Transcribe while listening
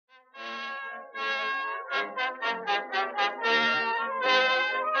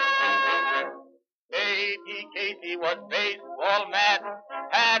was baseball mad,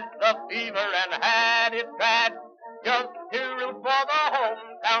 had the fever and had it bad. Just to root for the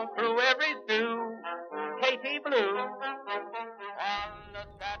hometown crew every stew, Katy Blue.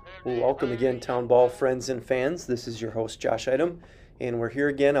 Welcome again, Town Ball friends and fans. This is your host, Josh Item, and we're here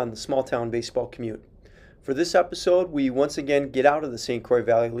again on the Small Town Baseball Commute. For this episode, we once again get out of the St. Croix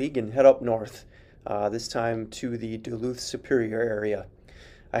Valley League and head up north, this time to the Duluth Superior area.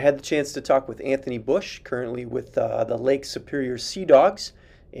 I had the chance to talk with Anthony Bush, currently with the Lake Superior Sea Dogs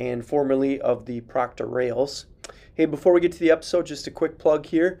and formerly of the Proctor Rails. Hey, before we get to the episode, just a quick plug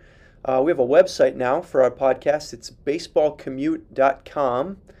here. We have a website now for our podcast. It's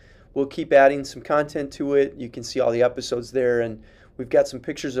baseballcommute.com. We'll keep adding some content to it. You can see all the episodes there, and we've got some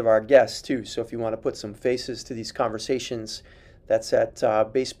pictures of our guests too. So if you want to put some faces to these conversations, that's at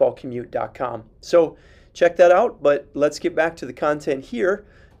baseballcommute.com. So check that out, but let's get back to the content here.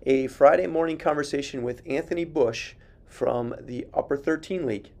 A Friday morning conversation with Anthony Bush from the Upper 13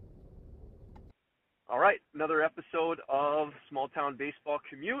 League. All right, another episode of Small Town Baseball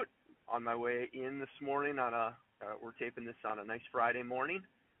Commute. On my way in this morning we're taping this on a nice Friday morning.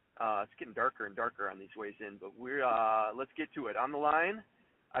 It's getting darker and darker on these ways in, but let's get to it. On the line,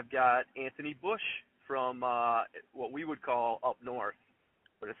 I've got Anthony Bush from what we would call up north,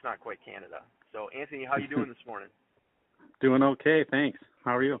 but it's not quite Canada. So, Anthony, how you doing this morning? Doing okay, thanks.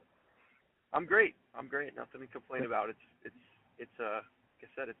 How are you? I'm great. Nothing to complain about. It's like I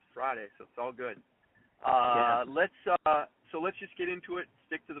said, it's Friday, so it's all good. Yeah. Let's just get into it.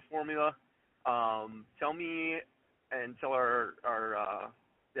 Stick to the formula. Tell me and tell our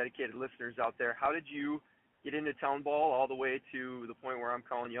dedicated listeners out there, how did you get into town ball all the way to the point where I'm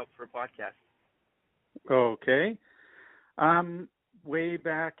calling you up for a podcast? Okay. Way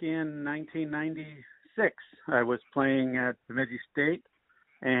back in 1996, I was playing at Bemidji State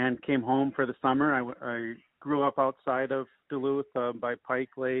and came home for the summer. I grew up outside of Duluth by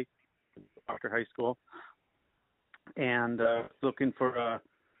Pike Lake after high school, and looking for a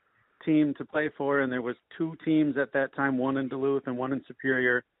team to play for, and there was two teams at that time, one in Duluth and one in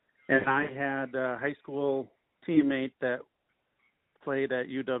Superior, and I had a high school teammate that played at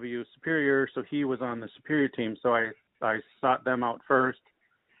UW Superior, so he was on the Superior team, so I sought them out first,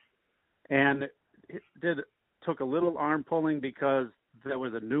 and it took a little arm pulling because there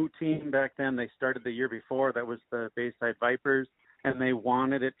was a new team back then. They started the year before. That was the Bayside Vipers, and they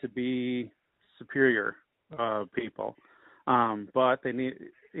wanted it to be Superior people. But they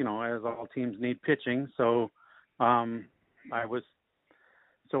need, as all teams need pitching. So I was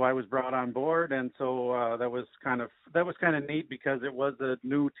brought on board, and so that was kind of neat because it was a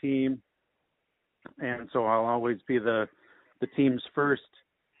new team, and so I'll always be the team's first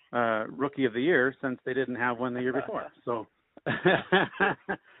rookie of the year since they didn't have one the year before. So so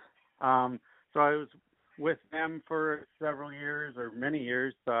I was with them for several years or many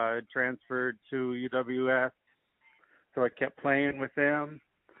years. I transferred to UWS, so I kept playing with them.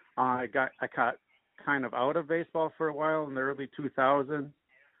 I got kind of out of baseball for a while in the early 2000s,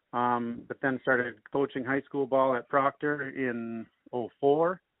 but then started coaching high school ball at Proctor in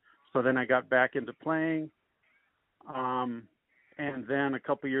 2004. So then I got back into playing, and then a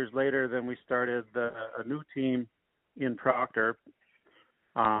couple years later, then we started a new team in Proctor,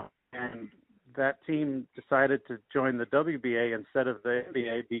 and that team decided to join the WBA instead of the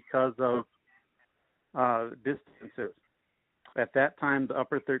NBA because of distances. At that time, the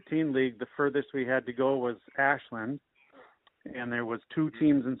Upper 13 League, the furthest we had to go was Ashland, and there was two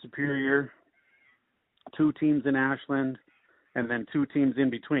teams in Superior, two teams in Ashland, and then two teams in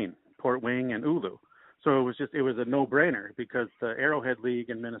between, Port Wing and Ulu. So it was a no-brainer because the Arrowhead League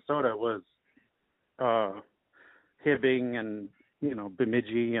in Minnesota was Hibbing and,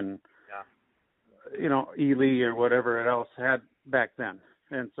 Bemidji and, Ely or whatever it else had back then.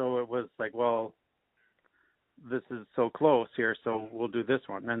 And so it was like, well, this is so close here, so we'll do this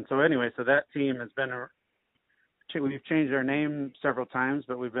one. And so anyway, so that team has been, we've changed our name several times,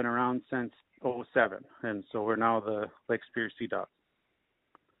 but we've been around since 2007. And so we're now the Lake Superior Sea Dogs.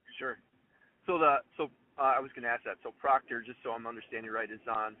 Sure. So I was going to ask that. So Proctor, just so I'm understanding right, is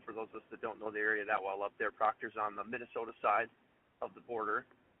on, for those of us that don't know the area that well up there, Proctor's on the Minnesota side of the border,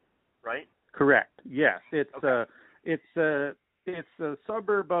 right? Correct. Yes. It's okay. It's a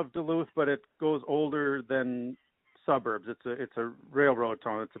suburb of Duluth, but it goes older than suburbs. It's a railroad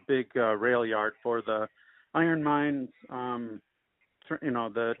town. It's a big rail yard for the iron mines,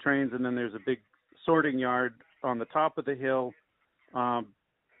 the trains, and then there's a big sorting yard on the top of the hill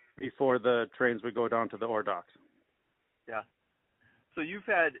before the trains would go down to the ore docks. Yeah. So you've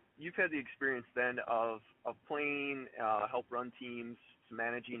had the experience then of playing, help run teams,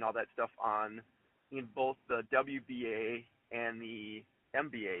 managing all that stuff on in both the WBA and the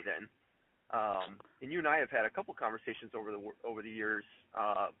MBA then. And you and I have had a couple conversations over the years.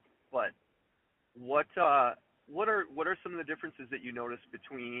 But what are some of the differences that you notice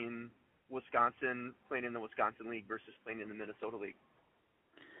between Wisconsin playing in the Wisconsin League versus playing in the Minnesota League?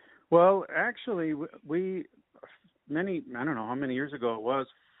 Well, actually, I don't know how many years ago it was,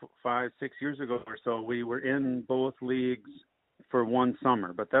 5-6 years ago or so, we were in both leagues for one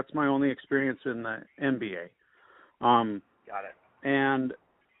summer, but that's my only experience in the NBA. Got it. And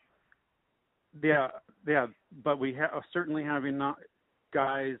yeah, but we certainly having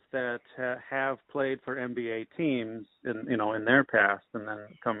guys that have played for NBA teams in their past and then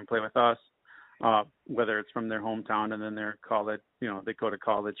come and play with us, whether it's from their hometown and then their college, they go to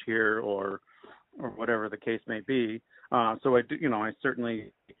college here or whatever the case may be. So I do, I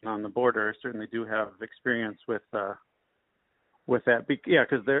certainly on the border, I certainly do have experience with that. Yeah,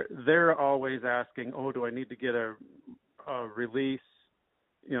 because they're always asking, oh, do I need to get a release,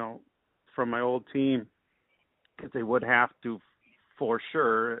 from my old team? Because they would have to, for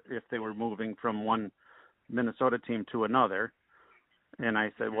sure, if they were moving from one Minnesota team to another. And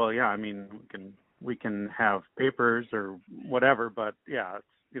I said, well, yeah, I mean, we can have papers or whatever, but yeah,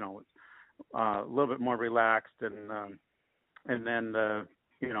 it's a little bit more relaxed, and then the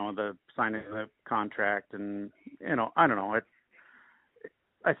signing of the contract, and I don't know.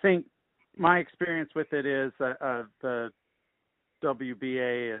 I think my experience with it is the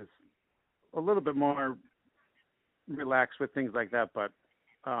WBA is a little bit more relaxed with things like that, but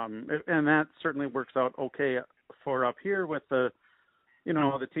and that certainly works out okay for up here with the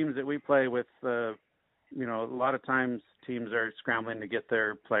teams that we play with. A lot of times teams are scrambling to get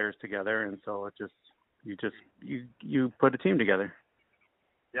their players together, and so you put a team together.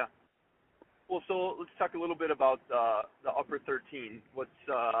 Yeah. Well, so let's talk a little bit about the upper 13. What's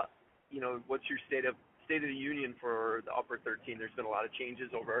your state of the union for the upper 13? There's been a lot of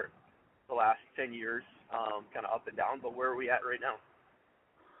changes over the last 10 years, kind of up and down, but where are we at right now?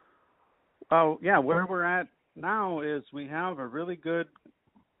 Oh, yeah, where we're at now is we have a really good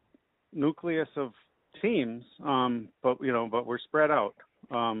nucleus of teams, but we're spread out.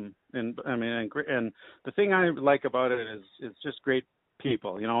 And the thing I like about it is it's just great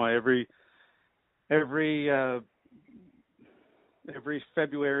people. Every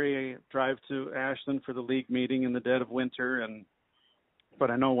February I drive to Ashland for the league meeting in the dead of winter, but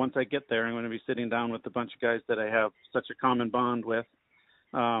I know once I get there, I'm going to be sitting down with a bunch of guys that I have such a common bond with.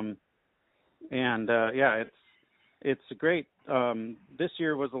 It's great. This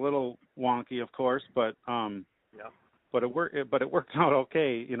year was a little wonky, of course, but but it worked out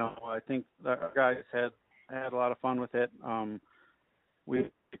okay. I think our guys had a lot of fun with it. We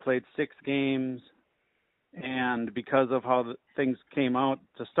played 6 games, and because of how things came out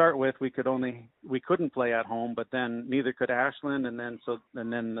to start with, we couldn't play at home, but then neither could Ashland, and then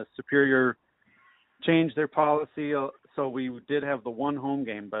the Superior changed their policy, so we did have the one home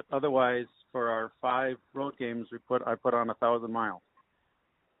game, but otherwise for our 5 road games I put on 1,000 miles.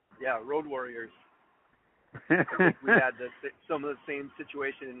 Yeah, road warriors. I think we had some of the same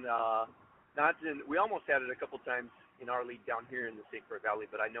situation. We almost had it a couple times in our league down here in the St. Croix Valley,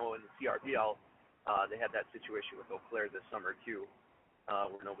 but I know in the CRBL they had that situation with Eau Claire this summer too,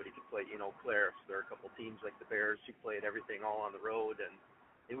 where nobody could play in Eau Claire. So there are a couple teams like the Bears who played everything all on the road, and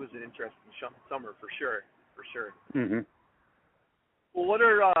it was an interesting summer for sure. Mm-hmm. Well, what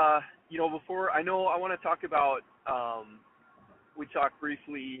are before I want to talk about? We talked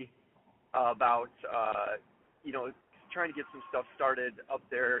briefly about trying to get some stuff started up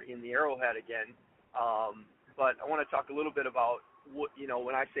there in the Arrowhead again. But I want to talk a little bit about what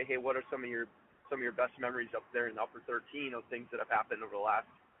when I say, hey, what are some of your best memories up there in the upper 13 of things that have happened over the last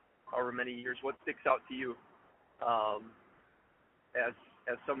however many years? What sticks out to you as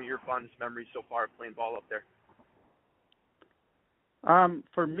some of your fondest memories so far of playing ball up there?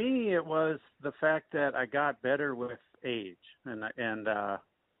 For me, it was the fact that I got better with age, and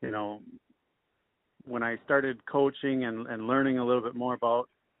when I started coaching and learning a little bit more about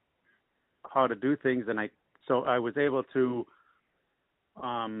how to do things, so I was able to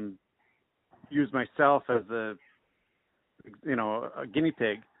use myself as a guinea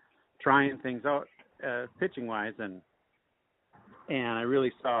pig, trying things out pitching wise, and I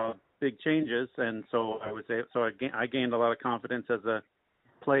really saw big changes, and so I gained a lot of confidence as a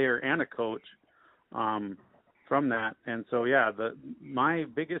player and a coach from that. And so my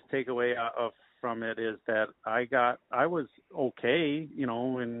biggest takeaway from it is that I was okay,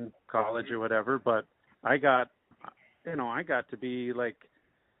 in college or whatever, but I got to be like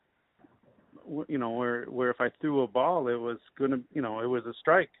where if I threw a ball, it was going to, it was a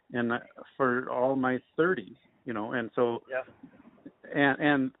strike, and for all my 30s, and so, Yeah.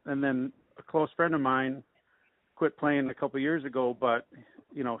 and then a close friend of mine quit playing a couple of years ago, but,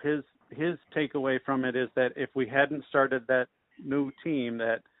 his takeaway from it is that if we hadn't started that new team,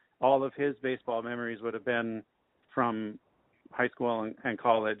 that all of his baseball memories would have been from high school and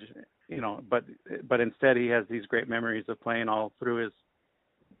college, but instead he has these great memories of playing all through his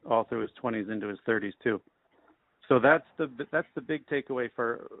 20s into his 30s too. So that's the big takeaway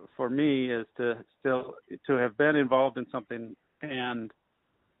for me, is to have been involved in something and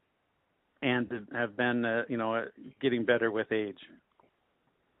to have been getting better with age.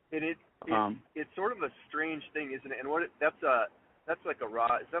 And it's sort of a strange thing, isn't it? And that's like a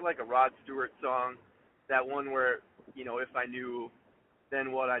Rod. Is that like a Rod Stewart song? That one where, if I knew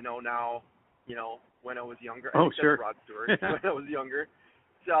then what I know now, when I was younger. I think sure. That's Rod Stewart. When I was younger.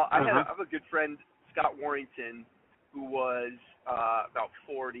 So I have a good friend, Scott Warrington, who was about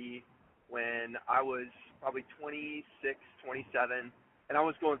 40 when I was probably 26, 27, and I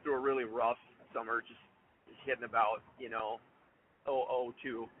was going through a really rough summer, just hitting about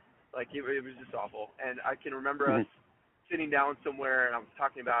 002. Like it was just awful. And I can remember us sitting down somewhere, and I was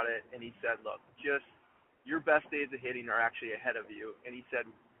talking about it, and he said, look, just your best days of hitting are actually ahead of you. And he said,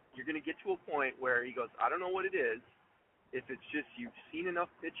 you're going to get to a point where, he goes, I don't know what it is, if it's just you've seen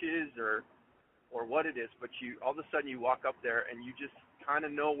enough pitches or what it is, but all of a sudden you walk up there and you just kind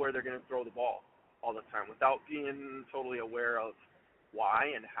of know where they're going to throw the ball all the time without being totally aware of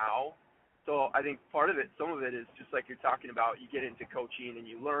why and how. So I think some of it is just like you're talking about, you get into coaching and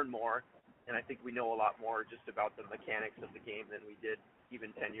you learn more, and I think we know a lot more just about the mechanics of the game than we did even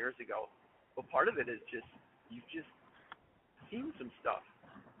 10 years ago. But part of it is just, you've just seen some stuff.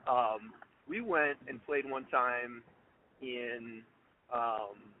 We went and played one time in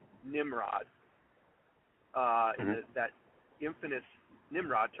Nimrod, in that infamous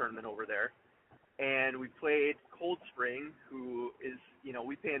Nimrod tournament over there. And we played Cold Spring, who is,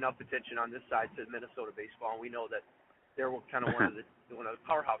 we pay enough attention on this side to Minnesota baseball, and we know that they're kind of one of the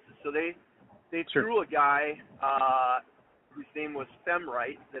powerhouses. So they Sure. threw a guy whose name was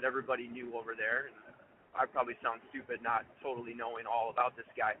Femright that everybody knew over there. And I probably sound stupid not totally knowing all about this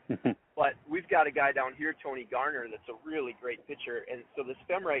guy. But we've got a guy down here, Tony Garner, that's a really great pitcher. And so this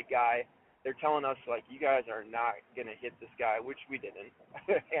Femright guy, they're telling us, like, you guys are not going to hit this guy, which we didn't.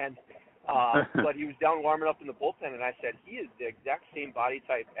 And but he was down warming up in the bullpen, and I said, he is the exact same body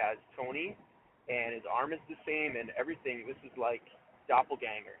type as Tony, and his arm is the same and everything. This is like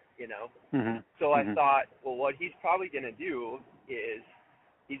doppelganger, So I thought, well, what he's probably going to do is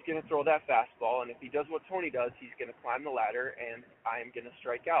he's going to throw that fastball, and if he does what Tony does, he's going to climb the ladder, and I'm going to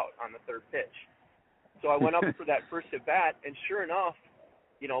strike out on the third pitch. So I went up for that first at-bat, and sure enough,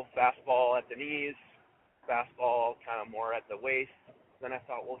 fastball at the knees, fastball kind of more at the waist. Then I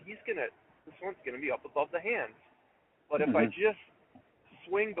thought, well, this one's going to be up above the hands. But if I just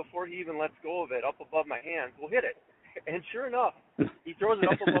swing before he even lets go of it up above my hands, we'll hit it. And sure enough, he throws it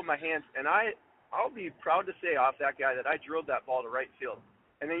up above my hands, and I'll be proud to say off that guy that I drilled that ball to right field.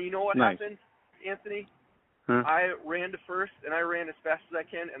 And then you know what happened, Anthony? I ran to first, and I ran as fast as I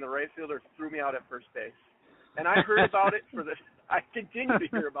can, and the right fielder threw me out at first base. And I heard about it I continue to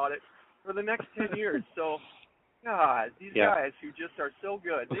hear about it for the next 10 years. So, God, these guys who just are so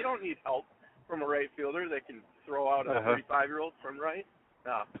good, they don't need help from a right fielder that can throw out a 35-year-old from right.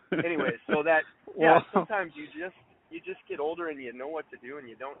 Anyway, so sometimes you just get older and you know what to do and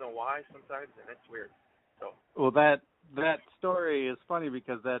you don't know why sometimes, and it's weird. So. Well, that story is funny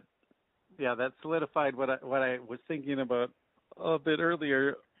because that solidified what I was thinking about a bit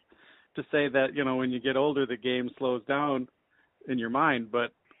earlier, to say that when you get older the game slows down in your mind,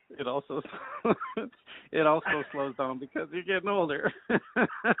 but it also slows down because you're getting older.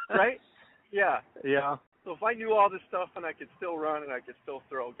 Right? Yeah. Yeah. So if I knew all this stuff and I could still run and I could still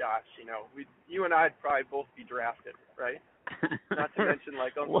throw, gosh, you and I'd probably both be drafted, right? Not to mention,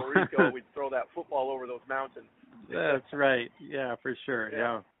 like Uncle Rico, we'd throw that football over those mountains. That's right. Yeah, for sure.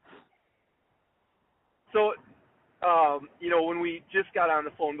 Yeah. So, when we just got on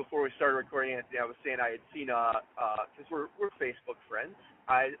the phone before we started recording, Anthony, I was saying I had seen because we're Facebook friends.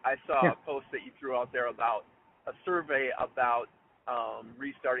 I saw a post that you threw out there about a survey about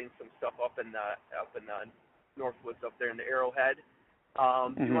restarting some stuff up in the Northwoods up there in the Arrowhead.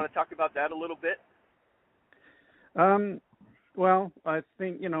 Do you want to talk about that a little bit? Well, I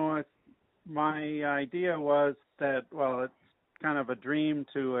think my idea was that it's kind of a dream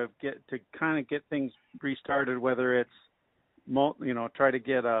to get things restarted, whether it's try to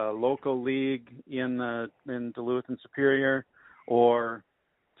get a local league in Duluth and Superior, or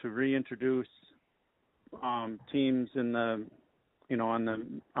to reintroduce teams in the on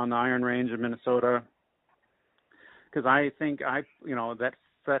the Iron Range of Minnesota, because I think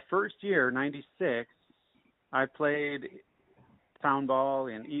that first year, '96, I played town ball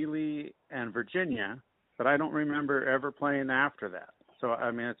in Ely and Virginia, but I don't remember ever playing after that. So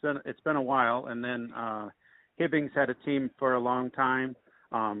I mean, it's been a while. And then Hibbings had a team for a long time,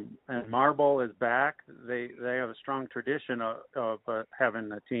 and Marble is back. They have a strong tradition of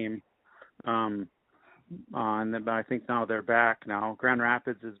having a team. And then I think now they're back now. Grand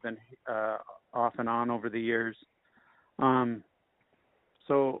Rapids has been off and on over the years.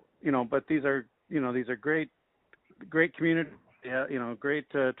 So, but these are great community, great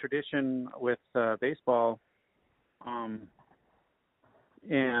tradition with baseball.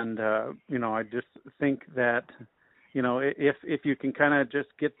 I just think that, if you can kind of just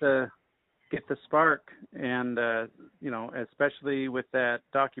get the spark, and especially with that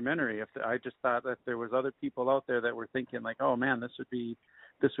documentary, I just thought that there was other people out there that were thinking like, oh man, this would be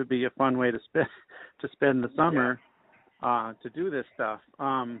a fun way to spend the summer, to do this stuff.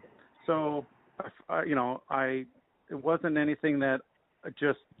 It wasn't anything that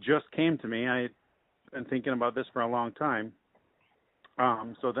just came to me. I had been thinking about this for a long time.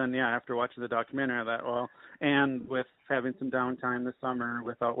 So then, after watching the documentary, I thought, well, and with having some downtime this summer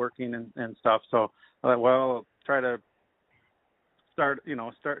without working and stuff, so I thought, well, I'll try to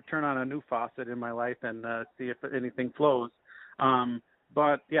turn on a new faucet in my life and see if anything flows.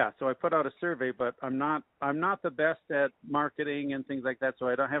 But so I put out a survey, but I'm not the best at marketing and things like that, so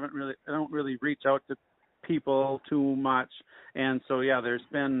I don't really reach out to people too much, and so there's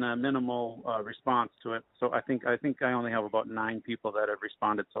been minimal response to it. So I think I only have about 9 people that have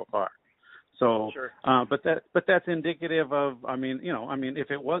responded so far. So, sure. But that's indicative of,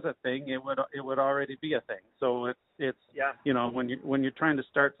 if it was a thing, it would already be a thing. So it's when you're trying to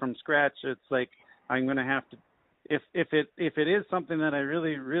start from scratch, it's like I'm going to have to, if it is something that I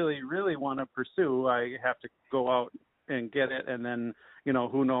really, really, really want to pursue, I have to go out and get it, and then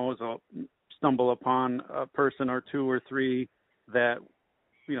who knows, I'll stumble upon a person or 2 or 3 that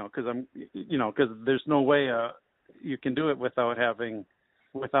because there's no way you can do it without having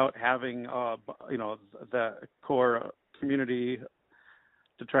the core community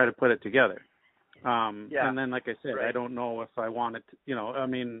to try to put it together. And then, like I said, right. I don't know if I want it to,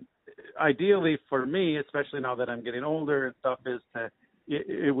 ideally for me, especially now that I'm getting older and stuff, is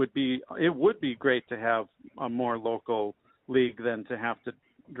it would be great to have a more local league than to have to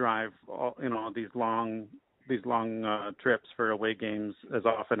drive these long trips for away games as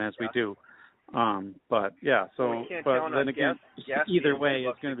often as we do. But then again, either way,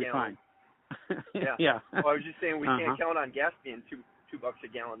 it's going to be fine. Yeah. Well, I was just saying we can't count on gas being $2 a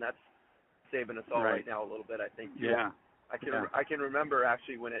gallon. That's saving us all right now a little bit, I think. Too. Yeah. I can remember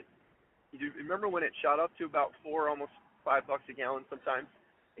actually when it shot up to about $4, almost $5 a gallon sometimes,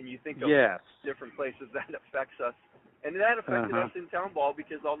 and you think of different places that affects us. And that affected us in town ball,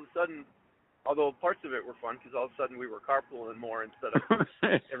 because all of a sudden, although parts of it were fun, because all of a sudden we were carpooling more instead of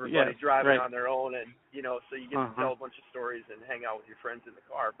everybody driving on their own, and so you get to tell a bunch of stories and hang out with your friends in the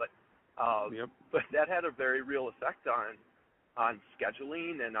car. But but that had a very real effect on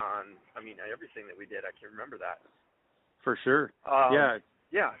scheduling and on everything that we did. I can remember that for sure.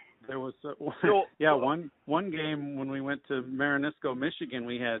 There was one game when we went to Marinisco, Michigan.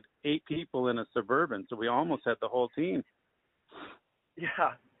 We had 8 people in a Suburban, so we almost had the whole team.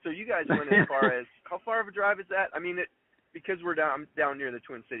 Yeah. So you guys went as far as, how far of a drive is that? Because we're down near the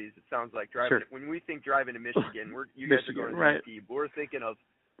Twin Cities, it sounds like driving. Sure. When we think driving to Michigan, you guys are going to the UP. But we're thinking of,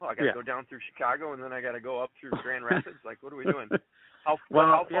 I got to go down through Chicago, and then I got to go up through Grand Rapids. Like, what are we doing? How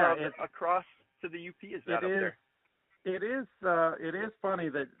far across to the UP is that up there? It is funny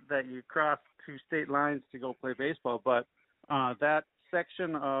that you cross 2 state lines to go play baseball, but that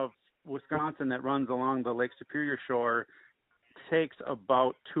section of Wisconsin that runs along the Lake Superior shore takes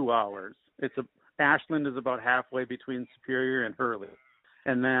about 2 hours. Ashland is about halfway between Superior and Hurley,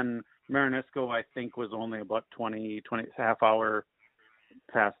 and then Marinisco, I think, was only about 20 half hour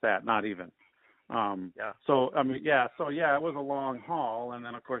past that, not even. So it was a long haul, and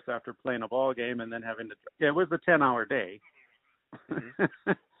then of course after playing a ball game and then having to, it was a 10-hour day.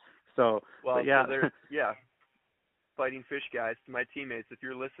 Mm-hmm. Fighting Fish guys, to my teammates, if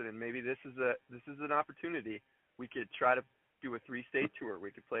you're listening, maybe this is an opportunity. We could try to do a 3-state tour.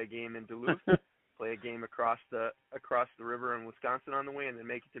 We could play a game in Duluth, play a game across the river in Wisconsin on the way, and then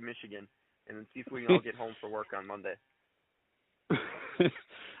make it to Michigan, and then see if we can all get home for work on Monday.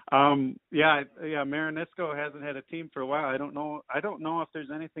 Marinisco hasn't had a team for a while. I don't know if there's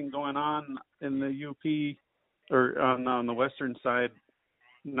anything going on in the UP or on the western side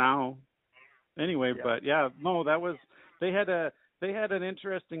now. Anyway, Yeah. but yeah, no, that was they had an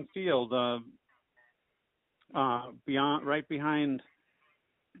interesting field right behind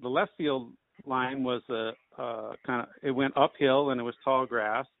the left field line was a kind of, it went uphill and it was tall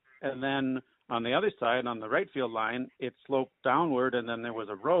grass, and then on the other side, on the right field line, it sloped downward, and then there was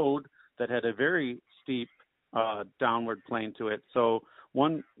a road that had a very steep downward plane to it. So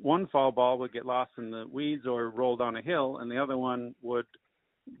one foul ball would get lost in the weeds or roll down a hill, and the other one would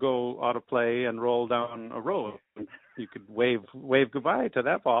go out of play and roll down a road. You could wave goodbye to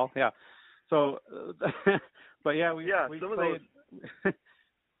that ball. Yeah. So, but yeah, we some played. of those,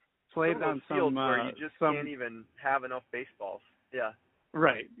 played some of on those fields some where you just can't even have enough baseballs. Yeah.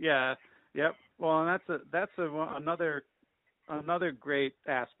 Right. Yeah. Yep. Well, and that's another great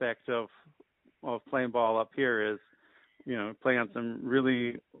aspect of playing ball up here is, playing on some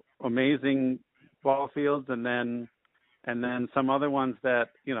really amazing ball fields, and then some other ones that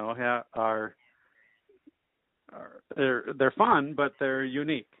are they're fun, but they're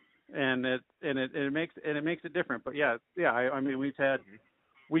unique, and it makes it different. But yeah. I mean,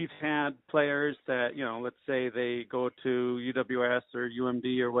 we've had players that, let's say they go to UWS or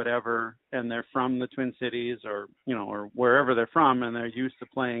UMD or whatever, and they're from the Twin Cities or wherever they're from, and they're used to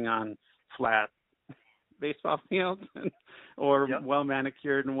playing on flat baseball fields or well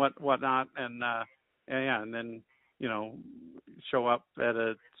manicured and whatnot, and then show up at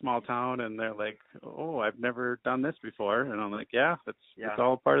a small town and they're like, oh, I've never done this before, and I'm like, it's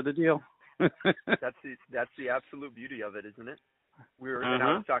all part of the deal. That's the absolute beauty of it, isn't it? And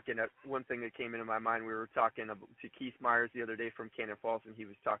I was talking, one thing that came into my mind, we were talking to Keith Myers the other day from Cannon Falls, and he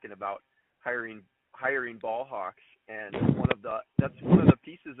was talking about hiring ball hawks, and that's one of the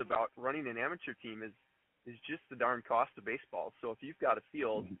pieces about running an amateur team is just the darn cost of baseball. So if you've got a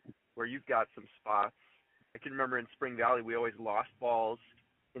field where you've got some spots, I can remember in Spring Valley we always lost balls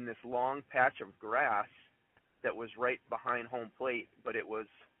in this long patch of grass that was right behind home plate, but it was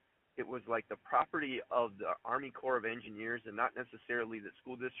like the property of the Army Corps of Engineers and not necessarily the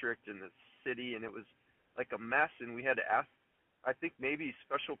school district and the city, and it was like a mess, and we had to ask, I think, maybe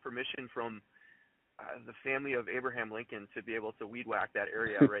special permission from the family of Abraham Lincoln to be able to weed whack that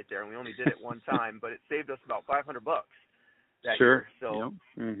area right there, and we only did it one time, but it saved us about $500 that year. So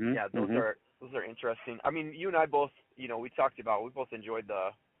those are interesting. I mean, you and I both, we both enjoyed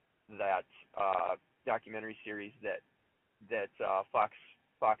that documentary series that Fox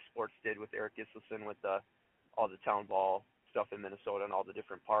Sports did with Eric Giselson with all the town ball stuff in Minnesota and all the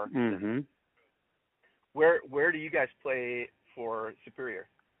different parks. And where do you guys play for Superior?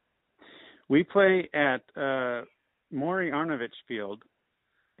 We play at Maury Arnovich Field.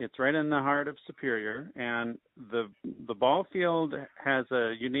 It's right in the heart of Superior, and the ball field has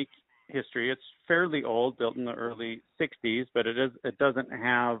a unique history. It's fairly old, built in the early '60s, but it doesn't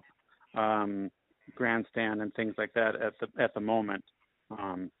have grandstand and things like that at the moment.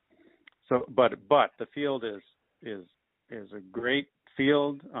 But the field is a great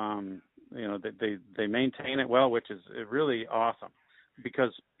field. They maintain it well, which is really awesome,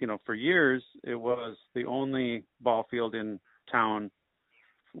 because for years it was the only ball field in town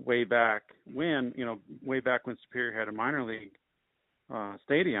way back when Superior had a minor league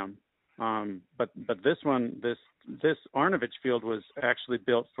stadium. But this Arnovich Field was actually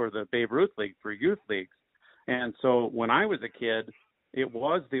built for the Babe Ruth League, for youth leagues. And so when I was a kid, it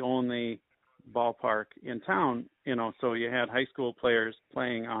was the only ballpark in town, so you had high school players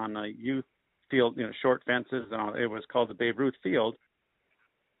playing on a youth field, short fences. It was called the Babe Ruth Field.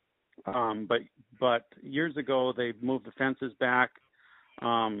 But years ago they moved the fences back.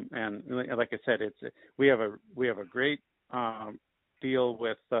 And like I said, we have a great deal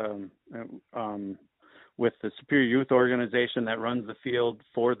with the Superior Youth Organization that runs the field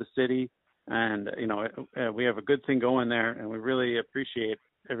for the city, and we have a good thing going there, and we really appreciate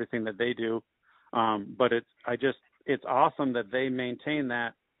everything that they do. But it's awesome that they maintain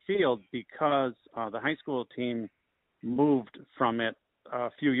that field, because the high school team moved from it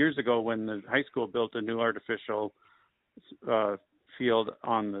a few years ago when the high school built a new artificial field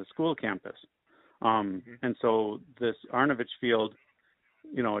on the school campus. And so this Arnovich Field,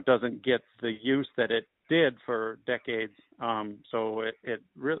 it doesn't get the use that it did for decades. So it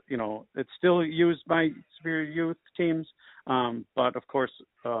really, it's still used by Superior youth teams. But of course,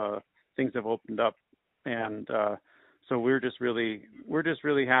 things have opened up, and so we're just really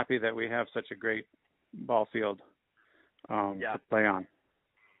happy that we have such a great ball field to play on.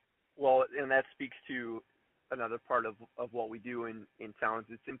 Well, and that speaks to another part of what we do in towns.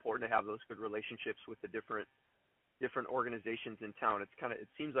 It's important to have those good relationships with the different organizations in town. It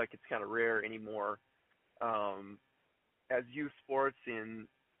seems like it's kind of rare anymore. as youth sports in,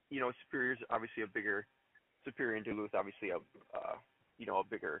 Superior's obviously Superior and Duluth, obviously a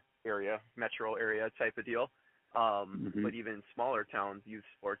bigger area, metro area type of deal. But even smaller towns, youth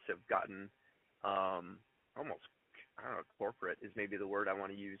sports have gotten almost, I don't know, corporate is maybe the word I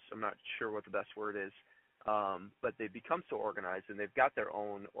want to use. I'm not sure what the best word is. But they've become so organized, and they've got their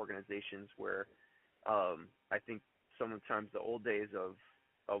own organizations where I think sometimes the old days of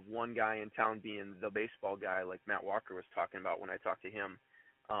one guy in town being the baseball guy, like Matt Walker was talking about when I talked to him,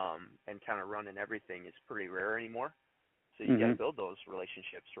 and kind of running everything is pretty rare anymore. So you got to build those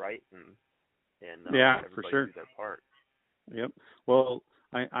relationships, right? And yeah, everybody for sure. do their part. Yep. Well,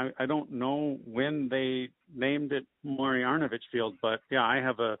 I don't know when they named it Maury Arnovich Field, but yeah, I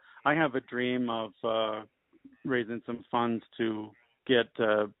have a dream of raising some funds to get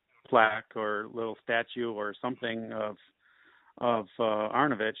a plaque or little statue or something of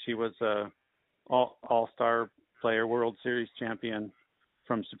Arnovich. He was a all-star player, World Series champion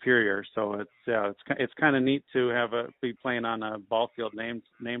from Superior. So it's kind of neat to be playing on a ball field named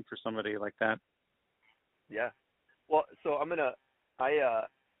for somebody like that. Yeah. Well, so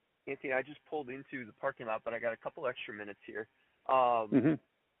Anthony, I just pulled into the parking lot, but I got a couple extra minutes here. One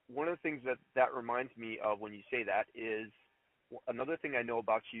of the things that reminds me of when you say that is another thing I know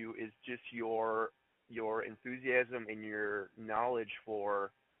about you is just your enthusiasm and your knowledge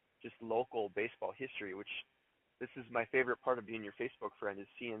for just local baseball history, which this is my favorite part of being your Facebook friend, is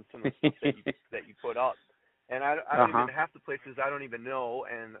seeing some of the stuff that you put up. And I don't even, half the places I don't even know,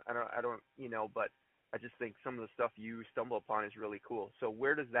 and I don't but I just think some of the stuff you stumble upon is really cool. So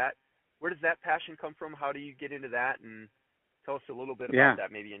where does that passion come from? How do you get into that? And tell us a little bit about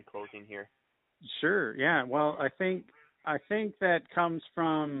that maybe in closing here. Sure. Yeah. Well, I think that comes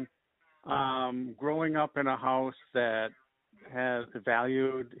from growing up in a house that has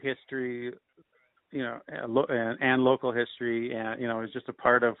valued history, and local history, and it's just a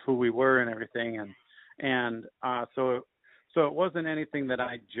part of who we were and everything, and so it wasn't anything that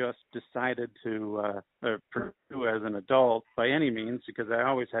I just decided to pursue as an adult by any means, because I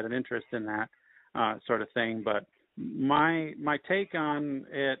always had an interest in that sort of thing. But my take on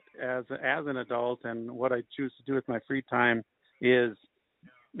it as an adult and what I choose to do with my free time is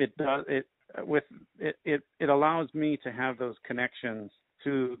it allows me to have those connections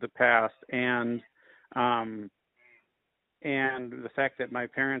to the past, and the fact that my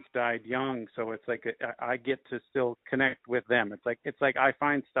parents died young, so it's like I get to still connect with them. It's like I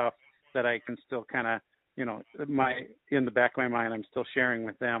find stuff that I can still kind of, in the back of my mind, I'm still sharing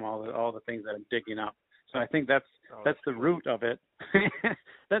with them all the things that I'm digging up. So I think that's the root of it.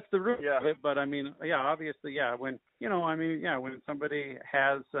 That's the root of it. But I mean, obviously, when when somebody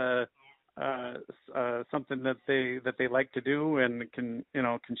has something that they like to do and can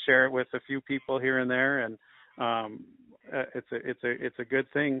share it with a few people here and there, and it's a good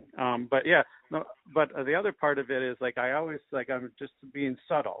thing. But the other part of it is I'm just being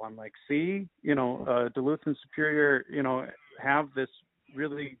subtle. I'm like, see, Duluth and Superior, have this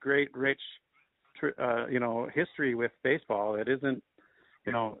really great, rich, history with baseball. It isn't,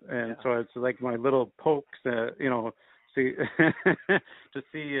 and so it's like my little pokes, see to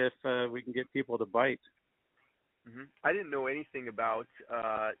see if we can get people to bite. I didn't know anything about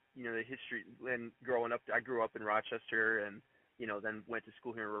the history. And growing up, I grew up in Rochester, and then went to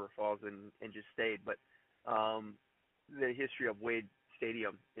school here in River Falls and just stayed. But the history of Wade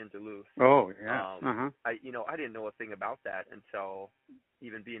Stadium in Duluth. Oh yeah. I didn't know a thing about that until,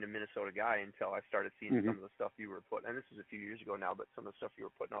 even being a Minnesota guy, until I started seeing some of the stuff you were putting. And this is a few years ago now, but some of the stuff you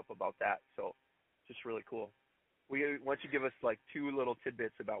were putting up about that. So it's just really cool. Why don't you give us like two little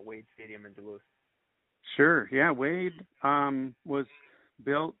tidbits about Wade Stadium in Duluth? Sure. Yeah, Wade was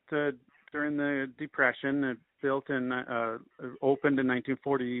built during the Depression. It opened in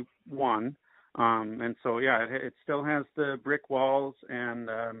 1941, and so it still has the brick walls and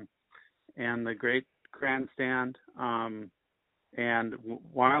the great grandstand. And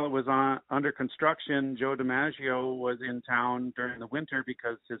while it was under construction, Joe DiMaggio was in town during the winter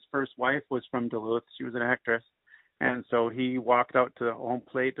because his first wife was from Duluth. She was an actress, and so he walked out to the home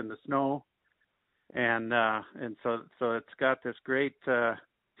plate in the snow. And so it's got this great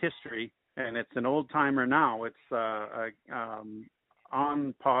history, and it's an old timer now. It's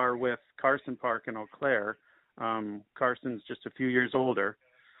on par with Carson Park in Eau Claire. Carson's just a few years older.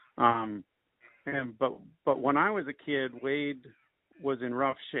 But when I was a kid, Wade was in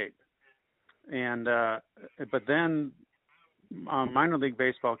rough shape, and but then minor league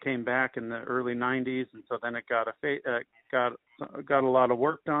baseball came back in the early '90s, and so then it got a lot of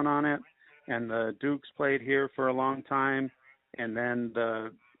work done on it. And the Dukes played here for a long time, and then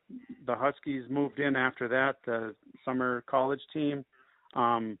the the Huskies moved in after that, the summer college team.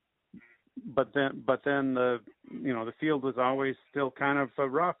 But then the the field was always still kind of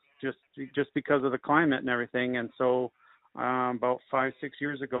rough, just because of the climate and everything. And so about 5-6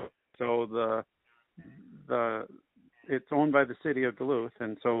 years ago, so it's owned by the city of Duluth,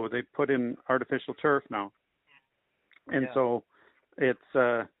 and so they put in artificial turf now. And so it's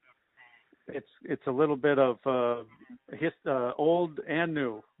a little bit of old and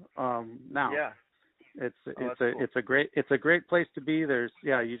new now. Yeah. It's a great place to be. There's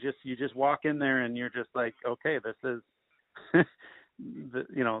you just walk in there and you're just like, okay, this is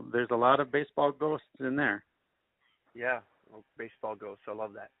there's a lot of baseball ghosts in there. Yeah, well, baseball ghosts. I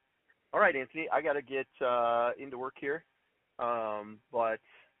love that. All right, Anthony, I got to get into work here. But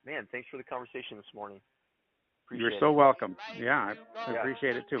man, thanks for the conversation this morning. You're so welcome. Yeah, I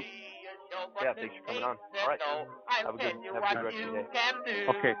appreciate it too. Yeah, thanks for coming on. All right. Have a good rest of your day.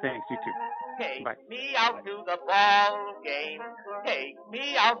 Okay, thanks. You too. Take Bye. me out to the ball game. Take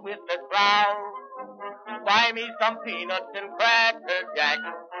me out with the crowd. Buy me some peanuts and cracker jack.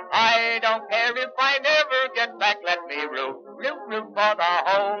 I don't care if I never get back. Let me root for the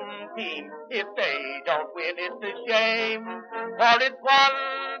home team. If they don't win, it's a shame. For it's 1,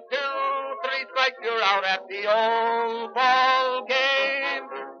 2, 3 strikes, you're out at the old ball game.